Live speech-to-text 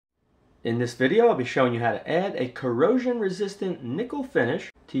In this video, I'll be showing you how to add a corrosion-resistant nickel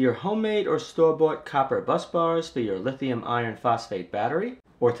finish to your homemade or store-bought copper bus bars for your lithium iron phosphate battery,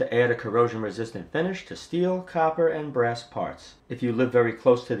 or to add a corrosion-resistant finish to steel, copper, and brass parts. If you live very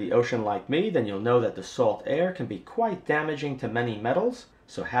close to the ocean like me, then you'll know that the salt air can be quite damaging to many metals,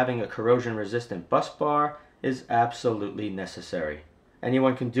 so having a corrosion-resistant bus bar is absolutely necessary.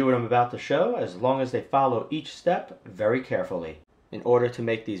 Anyone can do what I'm about to show as long as they follow each step very carefully. In order to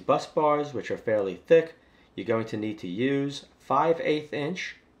make these bus bars, which are fairly thick, you're going to need to use 5/8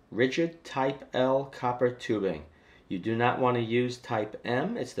 inch rigid type L copper tubing. You do not want to use type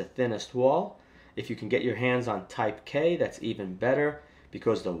M, it's the thinnest wall. If you can get your hands on type K, that's even better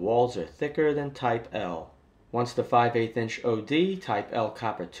because the walls are thicker than type L. Once the 5/8 inch OD type L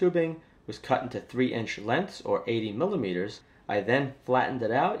copper tubing was cut into 3-inch lengths or 80 millimeters, I then flattened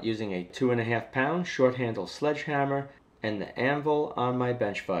it out using a 2.5 pound short handle sledgehammer and the anvil on my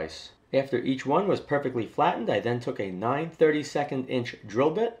bench vise. After each one was perfectly flattened, I then took a 9/32 inch drill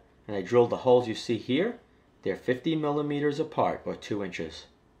bit and I drilled the holes you see here. They're 50 millimeters apart, or 2 inches.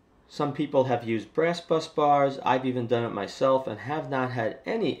 Some people have used brass bus bars, I've even done it myself and have not had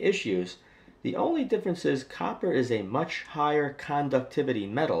any issues. The only difference is copper is a much higher conductivity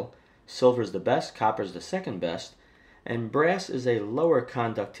metal, silver's the best, copper's the second best, and brass is a lower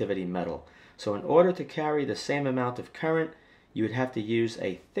conductivity metal. So in order to carry the same amount of current, you would have to use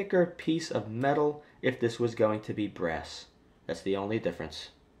a thicker piece of metal if this was going to be brass. That's the only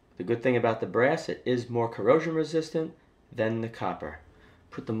difference. The good thing about the brass, it is more corrosion resistant than the copper.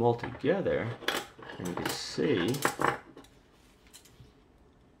 Put them all together and you can see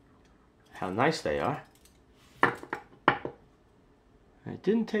how nice they are. It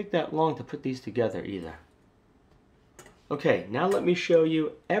didn't take that long to put these together either. Okay, now let me show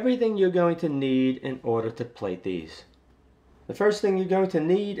you everything you're going to need in order to plate these. The first thing you're going to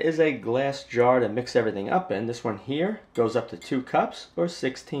need is a glass jar to mix everything up in. This one here goes up to 2 cups or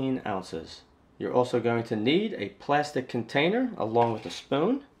 16 ounces. You're also going to need a plastic container along with a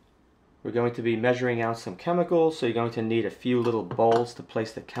spoon. We're going to be measuring out some chemicals, so you're going to need a few little bowls to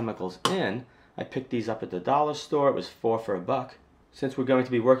place the chemicals in. I picked these up at the dollar store. It was 4 for $1. Since we're going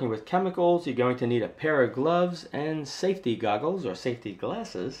to be working with chemicals, you're going to need a pair of gloves and safety goggles or safety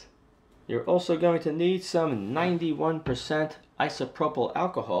glasses. You're also going to need some 91% isopropyl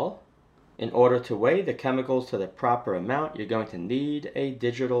alcohol. In order to weigh the chemicals to the proper amount, you're going to need a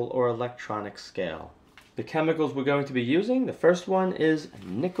digital or electronic scale. The chemicals we're going to be using, the first one is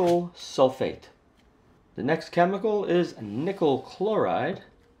nickel sulfate. The next chemical is nickel chloride.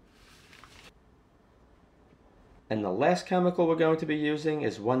 And the last chemical we're going to be using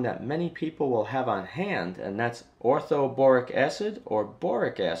is one that many people will have on hand, and that's orthoboric acid or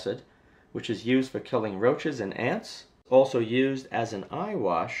boric acid, which is used for killing roaches and ants. Also used as an eye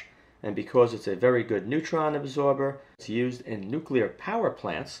wash, and because it's a very good neutron absorber, it's used in nuclear power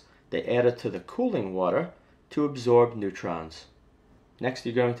plants. They add it to the cooling water to absorb neutrons. Next,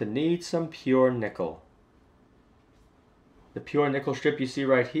 you're going to need some pure nickel. The pure nickel strip you see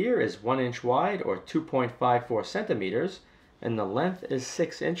right here is 1 inch wide or 2.54 centimeters, and the length is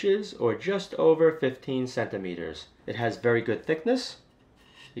 6 inches or just over 15 centimeters. It has very good thickness.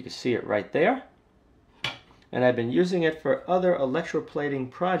 You can see it right there. And I've been using it for other electroplating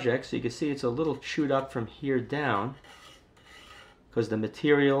projects. You can see it's a little chewed up from here down because the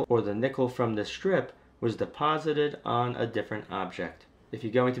material or the nickel from the strip was deposited on a different object. If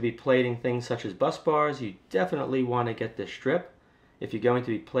you're going to be plating things such as bus bars, you definitely want to get this strip. If you're going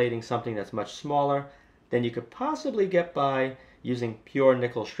to be plating something that's much smaller, then you could possibly get by using pure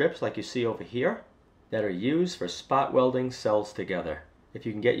nickel strips like you see over here that are used for spot welding cells together. If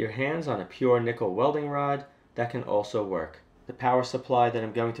you can get your hands on a pure nickel welding rod, that can also work. The power supply that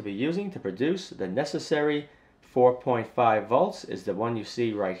I'm going to be using to produce the necessary 4.5 volts is the one you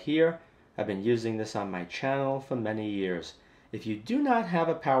see right here. I've been using this on my channel for many years. If you do not have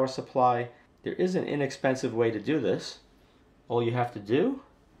a power supply, there is an inexpensive way to do this. All you have to do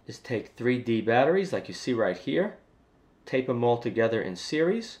is take 3D batteries like you see right here, tape them all together in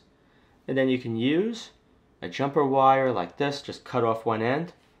series, and then you can use a jumper wire like this, just cut off one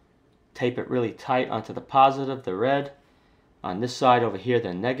end, tape it really tight onto the positive, the red. On this side over here,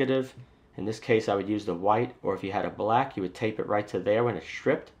 the negative. In this case, I would use the white, or if you had a black, you would tape it right to there when it's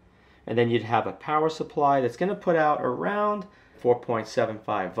stripped. And then you'd have a power supply that's going to put out around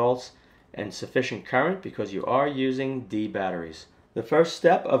 4.75 volts and sufficient current because you are using D batteries. The first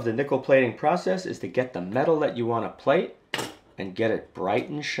step of the nickel plating process is to get the metal that you want to plate and get it bright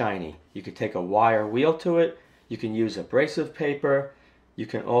and shiny. You could take a wire wheel to it, you can use abrasive paper, you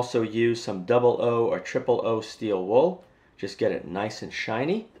can also use some 00 or 000 steel wool, just get it nice and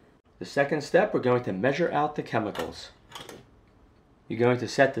shiny. The second step, we're going to measure out the chemicals. You're going to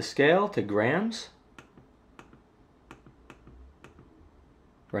set the scale to grams.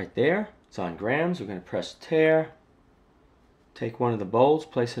 Right there, it's on grams. We're going to press tare. Take one of the bowls,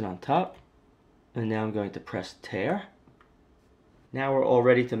 place it on top. And now I'm going to press tare. Now we're all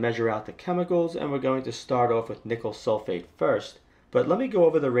ready to measure out the chemicals, and we're going to start off with nickel sulfate first. But let me go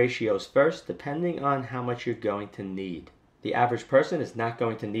over the ratios first, depending on how much you're going to need. The average person is not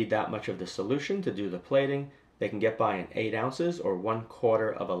going to need that much of the solution to do the plating. They can get by in 8 ounces or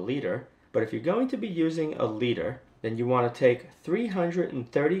 1/4 of a liter. But if you're going to be using a liter, then you want to take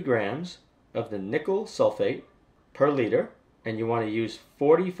 330 grams of the nickel sulfate per liter, and you want to use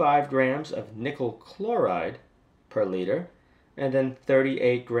 45 grams of nickel chloride per liter, and then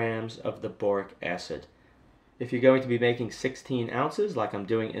 38 grams of the boric acid. If you're going to be making 16 ounces like I'm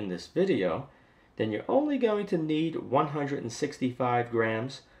doing in this video, then you're only going to need 165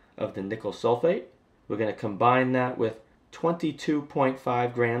 grams of the nickel sulfate. We're going to combine that with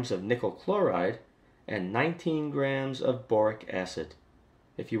 22.5 grams of nickel chloride and 19 grams of boric acid.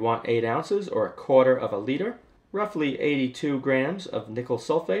 If you want 8 ounces or 1/4 of a liter, roughly 82 grams of nickel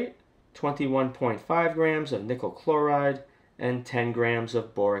sulfate, 21.5 grams of nickel chloride, and 10 grams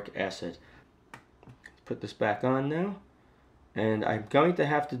of boric acid. Put this back on now. And I'm going to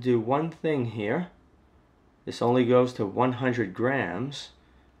have to do one thing here. This only goes to 100 grams.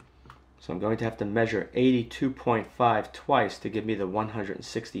 So I'm going to have to measure 82.5 twice to give me the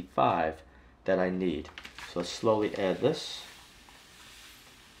 165 that I need. So let's slowly add this.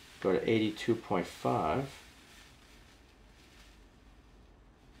 Go to 82.5.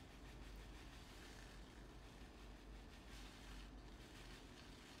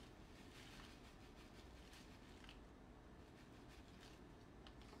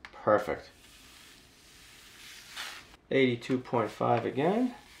 Perfect. 82.5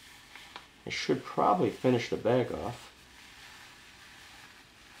 again. I should probably finish the bag off.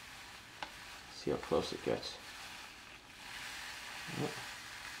 See how close it gets. It's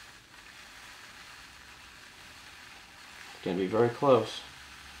going to be very close.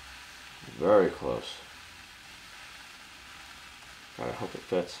 Very close. God, I hope it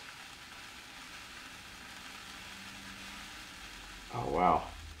fits. Oh wow.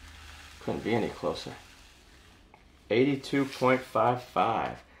 Couldn't be any closer.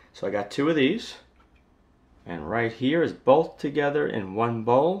 82.55. So I got 2 of these. And right here is both together in one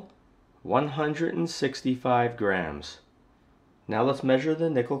bowl. 165 grams. Now let's measure the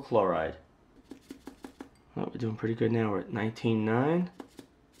nickel chloride. Oh, we're doing pretty good now. We're at 19.9.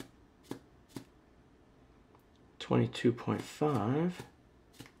 22.5.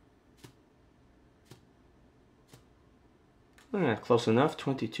 Close enough,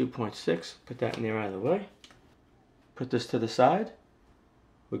 22.6. Put that in there out of the way. Put this to the side.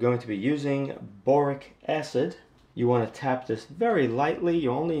 We're going to be using boric acid. You want to tap this very lightly.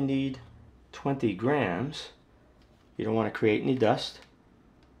 You only need 20 grams. You don't want to create any dust.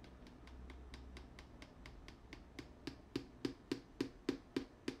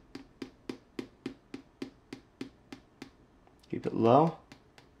 Keep it low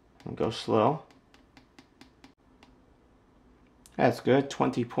and go slow. That's good,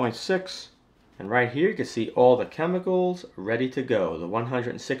 20.6. And right here you can see all the chemicals ready to go. The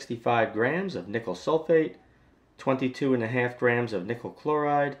 165 grams of nickel sulfate, 22.5 grams of nickel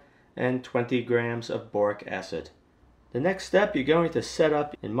chloride, and 20 grams of boric acid. The next step, you're going to set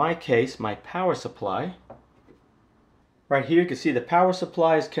up, in my case, my power supply. Right here you can see the power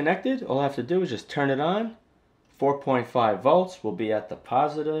supply is connected. All I have to do is just turn it on. 4.5 volts will be at the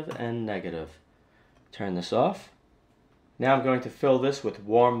positive and negative. Turn this off. Now I'm going to fill this with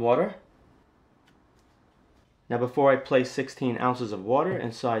warm water. Now before I place 16 ounces of water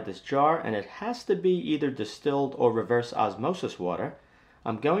inside this jar, and it has to be either distilled or reverse osmosis water,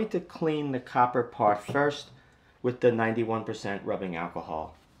 I'm going to clean the copper part first with the 91% rubbing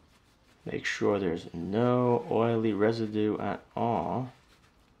alcohol. Make sure there's no oily residue at all.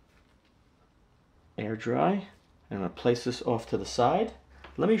 Air dry. I'm going to place this off to the side.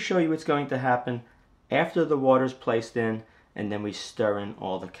 Let me show you what's going to happen after the water's placed in and then we stir in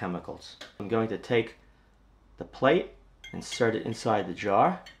all the chemicals. I'm going to take the plate, insert it inside the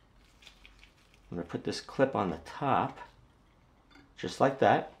jar. I'm going to put this clip on the top, just like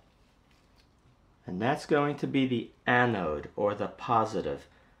that. And that's going to be the anode, or the positive.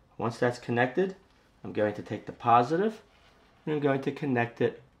 Once that's connected, I'm going to take the positive and I'm going to connect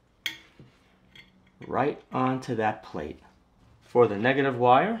it right onto that plate. For the negative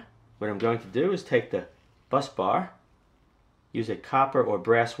wire, what I'm going to do is take the bus bar, use a copper or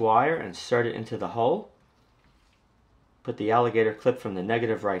brass wire, insert it into the hole. Put the alligator clip from the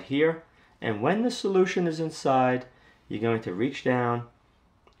negative right here. And when the solution is inside, you're going to reach down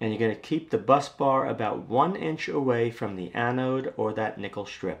and you're going to keep the bus bar about 1 inch away from the anode or that nickel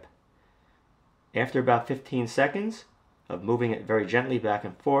strip. After about 15 seconds of moving it very gently back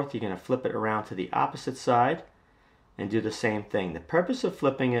and forth, you're going to flip it around to the opposite side and do the same thing. The purpose of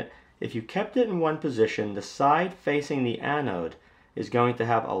flipping it, if you kept it in one position, the side facing the anode is going to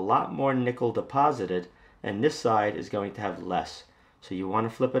have a lot more nickel deposited, and this side is going to have less. So you want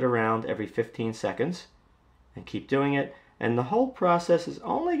to flip it around every 15 seconds and keep doing it. And the whole process is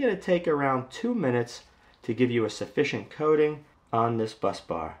only going to take around 2 minutes to give you a sufficient coating on this bus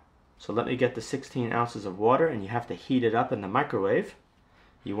bar. So let me get the 16 ounces of water, and you have to heat it up in the microwave.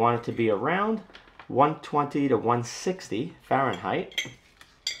 You want it to be around 120 to 160 Fahrenheit.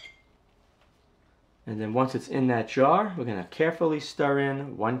 And then once it's in that jar, we're going to carefully stir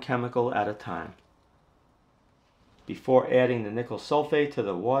in one chemical at a time. Before adding the nickel sulfate to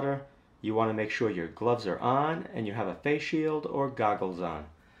the water, you want to make sure your gloves are on and you have a face shield or goggles on.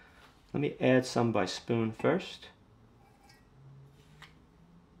 Let me add some by spoon first,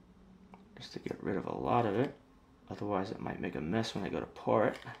 just to get rid of a lot of it. Otherwise it might make a mess when I go to pour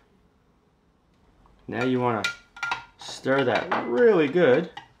it. Now you want to stir that really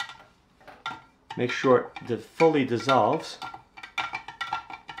good. Make sure it fully dissolves.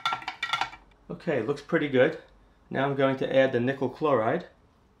 Okay, looks pretty good. Now I'm going to add the nickel chloride.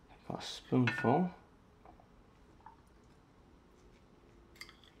 A spoonful.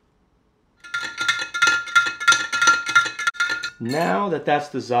 Now that that's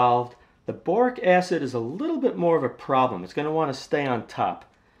dissolved, the boric acid is a little bit more of a problem. It's going to want to stay on top.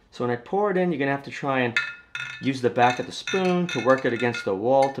 So when I pour it in, you're going to have to try and use the back of the spoon to work it against the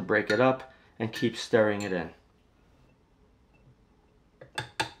wall to break it up and keep stirring it in.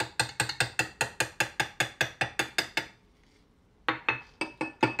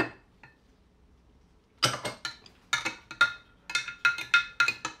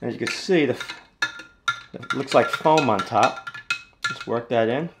 As you can see, it looks like foam on top. Just work that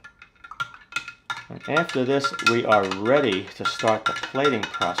in. And after this, we are ready to start the plating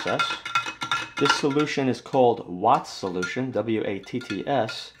process. This solution is called Watts solution,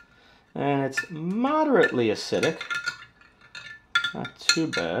 W-A-T-T-S, and it's moderately acidic. Not too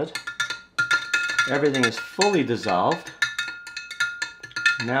bad. Everything is fully dissolved.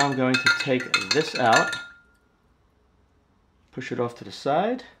 Now I'm going to take this out. Push it off to the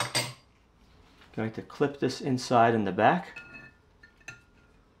side. Going to clip this inside in the back.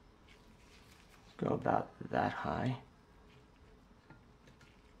 Go about that high.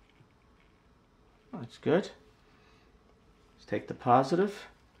 That's good. Let's take the positive,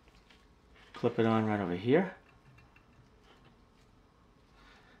 clip it on right over here.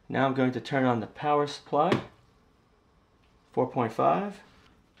 Now I'm going to turn on the power supply, 4.5.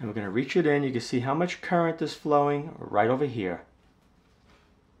 And we're going to reach it in. You can see how much current is flowing right over here.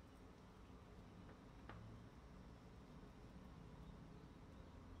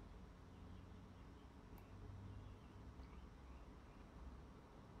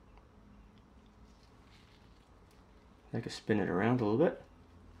 I can spin it around a little bit.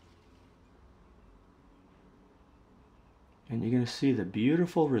 And you're going to see the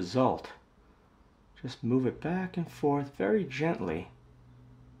beautiful result. Just move it back and forth very gently.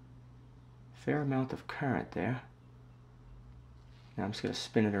 Fair amount of current there. Now I'm just going to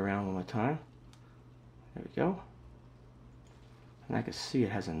spin it around one more time. There we go. And I can see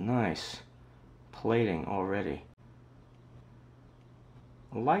it has a nice plating already.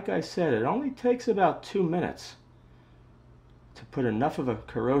 Like I said, it only takes about 2 minutes to put enough of a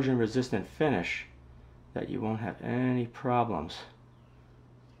corrosion resistant finish that you won't have any problems.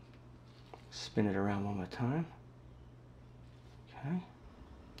 Spin it around one more time. Okay.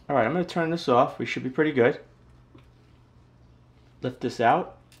 Alright, I'm going to turn this off. We should be pretty good. Lift this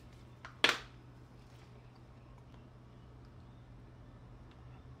out.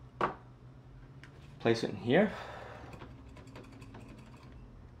 Place it in here.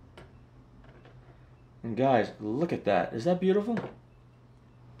 And guys, look at that. Is that beautiful?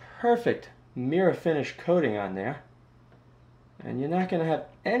 Perfect mirror finish coating on there. And you're not going to have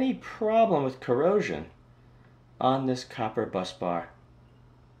any problem with corrosion on this copper bus bar.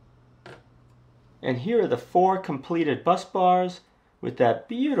 And here are the 4 completed bus bars with that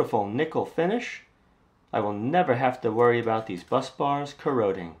beautiful nickel finish. I will never have to worry about these bus bars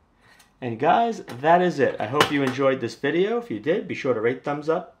corroding. And guys, that is it. I hope you enjoyed this video. If you did, be sure to rate, thumbs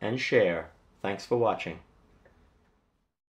up, and share. Thanks for watching.